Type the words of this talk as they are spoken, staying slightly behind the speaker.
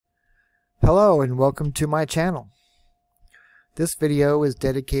Hello and welcome to my channel. This video is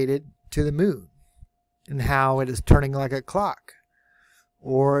dedicated to the moon and how it is turning like a clock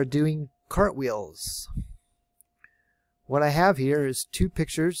or doing cartwheels. What I have here is two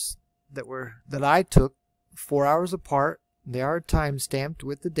pictures that I took 4 hours apart. They are time stamped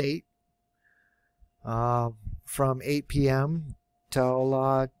with the date from 8 p.m.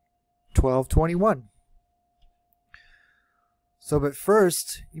 till 12:21. So, but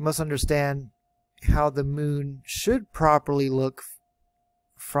first, you must understand how the moon should properly look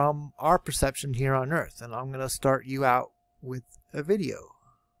from our perception here on Earth. And I'm going to start you out with a video.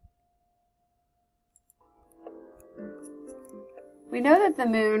 We know that the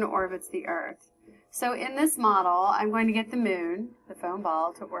moon orbits the Earth. So in this model, I'm going to get the moon, the foam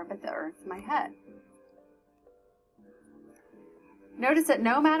ball, to orbit the Earth in my head. Notice that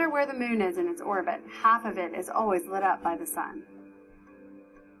no matter where the moon is in its orbit, half of it is always lit up by the sun.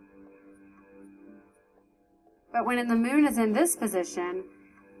 But when the moon is in this position,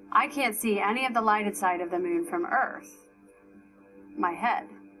 I can't see any of the lighted side of the moon from Earth, my head.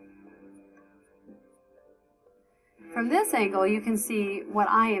 From this angle, you can see what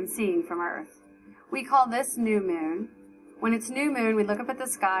I am seeing from Earth. We call this new moon. When it's new moon, we look up at the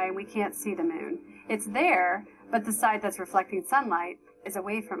sky and we can't see the moon. It's there, but the side that's reflecting sunlight is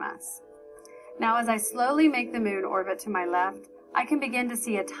away from us. Now, as I slowly make the moon orbit to my left, I can begin to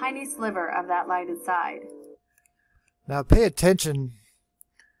see a tiny sliver of that lighted side. Now pay attention.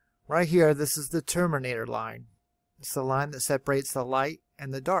 Right here, this is the terminator line. It's the line that separates the light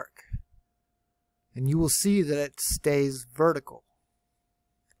and the dark. And you will see that it stays vertical.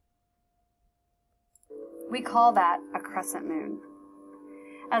 We call that a crescent moon.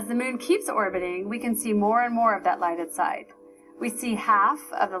 As the moon keeps orbiting, we can see more and more of that lighted side. We see half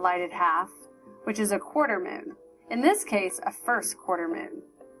of the lighted half, which is a quarter moon. In this case, a first quarter moon.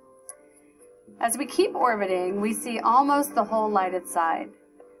 As we keep orbiting, we see almost the whole lighted side.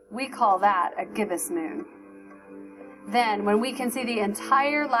 We call that a gibbous moon. Then, when we can see the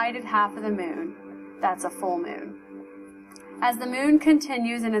entire lighted half of the moon, that's a full moon. As the moon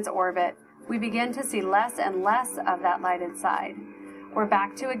continues in its orbit, we begin to see less and less of that lighted side. We're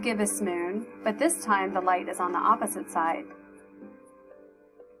back to a gibbous moon, but this time the light is on the opposite side.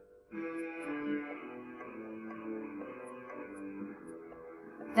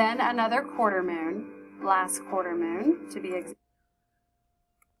 Then another quarter moon, last quarter moon to be exact.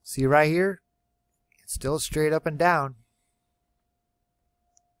 See right here? It's still straight up and down.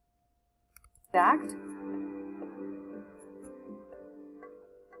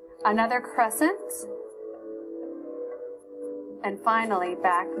 Another crescent. And finally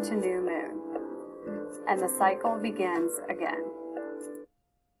back to new moon. And the cycle begins again.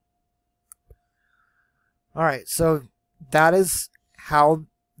 Alright, so that is how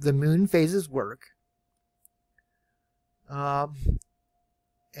the moon phases work. And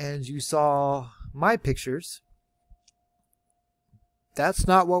you saw my pictures. That's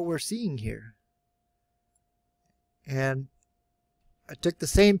not what we're seeing here. And I took the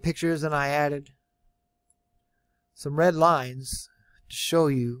same pictures and I added some red lines to show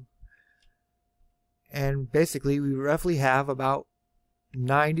you. And basically we roughly have about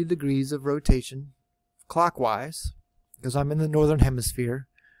 90 degrees of rotation clockwise, because I'm in the northern hemisphere,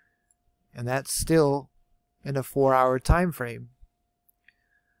 and that's still in a 4-hour time frame.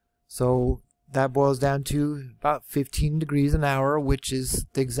 So that boils down to about 15 degrees an hour, which is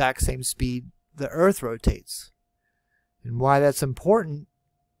the exact same speed the Earth rotates. And why that's important,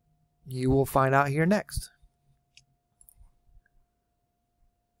 you will find out here next.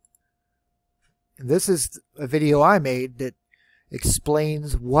 And this is a video I made that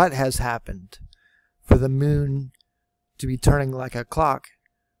explains what has happened for the moon to be turning like a clock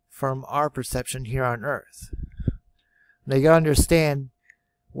from our perception here on Earth. Now you gotta understand,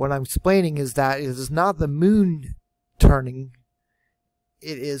 what I'm explaining is that it is not the moon turning,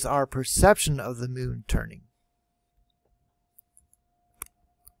 it is our perception of the moon turning.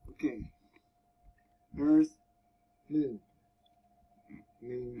 Okay. Earth, moon.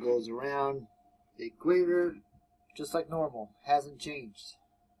 Moon goes around the equator just like normal, hasn't changed.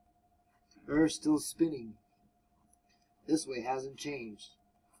 Earth still spinning this way, hasn't changed.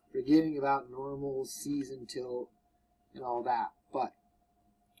 Forgetting about normal season tilt and all that, but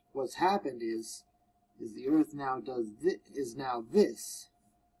what's happened is the Earth now is now this.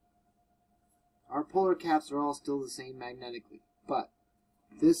 Our polar caps are all still the same magnetically, but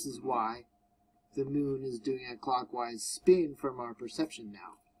this is why the moon is doing a clockwise spin from our perception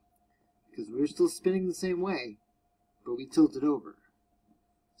now, because we're still spinning the same way, but we tilt it over.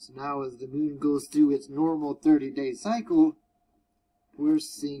 So now as the moon goes through its normal 30-day cycle, we're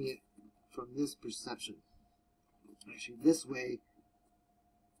seeing it from this perception. Actually, this way,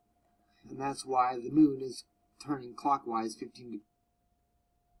 and that's why the moon is turning clockwise 15 degrees.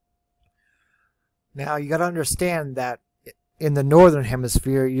 Now, you got to understand that in the northern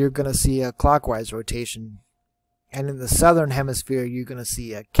hemisphere, you're going to see a clockwise rotation. And in the southern hemisphere, you're going to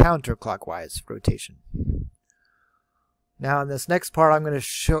see a counterclockwise rotation. Now, in this next part, I'm going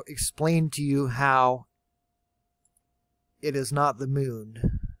to explain to you how it is not the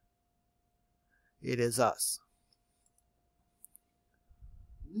moon. It is us.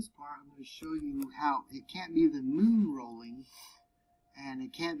 In this part, I'm going to show you how it can't be the moon rolling and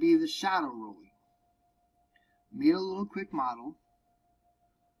it can't be the shadow rolling. Made a little quick model.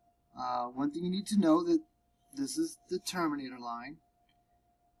 One thing you need to know that this is the terminator line.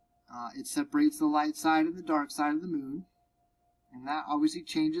 It separates the light side and the dark side of the moon, and that obviously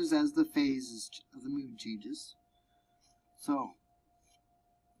changes as the phases of the moon changes. So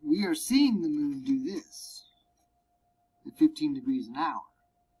we are seeing the moon do this at 15 degrees an hour.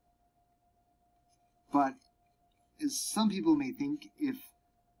 But as some people may think, if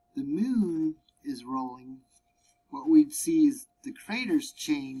the moon is rolling, what we'd see is the craters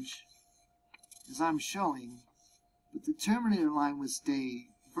change as I'm showing, but the terminator line would stay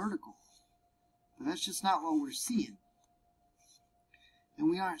vertical. But that's just not what we're seeing. And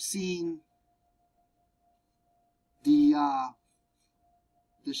we aren't seeing the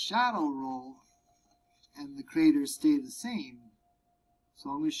shadow roll and the craters stay the same. So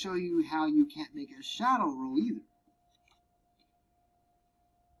I'm going to show you how you can't make a shadow roll either.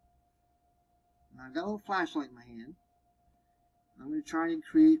 Now I've got a little flashlight in my hand. I'm going to try and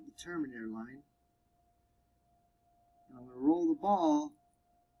create the terminator line. And I'm going to roll the ball.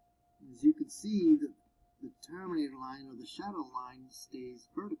 As you can see, the terminator line or the shadow line stays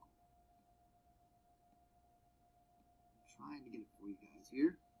vertical. I'm trying to get it for you guys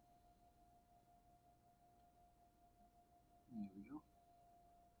here. There we go.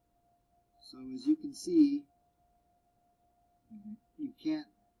 So as you can see, you can't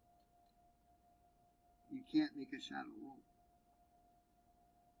make a shadow roll.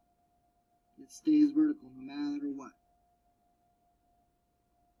 It stays vertical no matter what.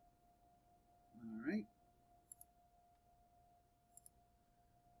 Alright.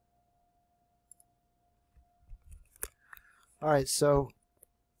 Alright, so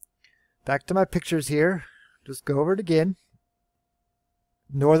back to my pictures here. Just go over it again.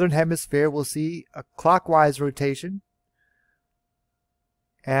 Northern hemisphere will see a clockwise rotation.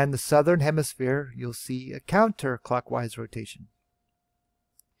 And the southern hemisphere, you'll see a counterclockwise rotation.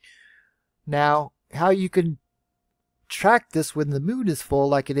 Now, how you can track this when the moon is full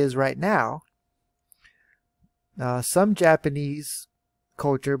like it is right now, some Japanese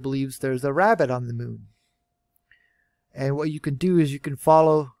culture believes there's a rabbit on the moon. And what you can do is you can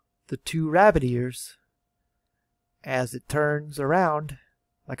follow the two rabbit ears as it turns around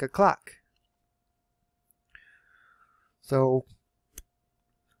like a clock. So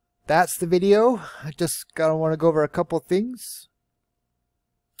that's the video. I just want to go over a couple things.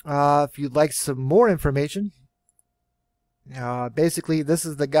 If you'd like some more information, basically this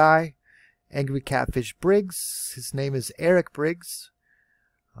is the guy, Angry Catfish Briggs. His name is Eric Briggs.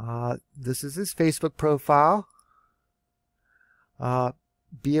 This is his Facebook profile.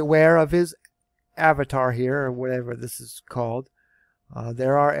 Be aware of his avatar here, or whatever this is called.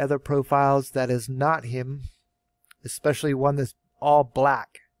 There are other profiles that is not him, especially one that's all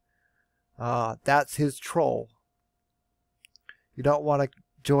black. That's his troll. You don't want to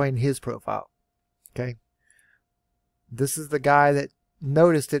join his profile. Okay. This is the guy that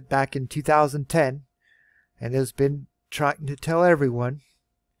noticed it back in 2010 and has been trying to tell everyone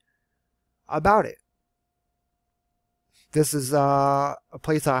about it. This is a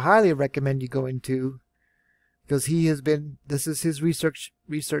place I highly recommend you go into, because he has been, this is his research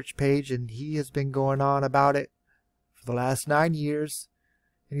page, and he has been going on about it for the last 9 years.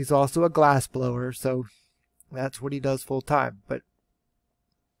 And he's also a glass blower, so that's what he does full time. But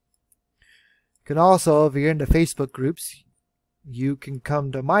you can also, if you're into Facebook groups, you can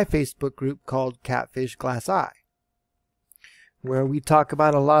come to my Facebook group called Catfish Glass Eye, where we talk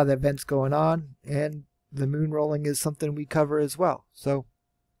about a lot of the events going on, and the moon rolling is something we cover as well. So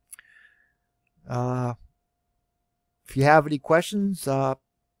if you have any questions,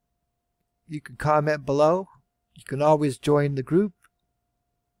 you can comment below. You can always join the group.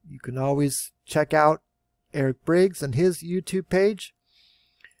 You can always check out Eric Briggs and his YouTube page.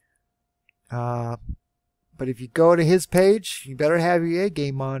 But if you go to his page, you better have your A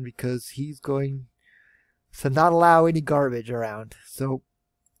game on, because he's going to not allow any garbage around. So,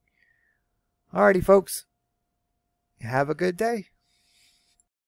 alrighty folks, have a good day.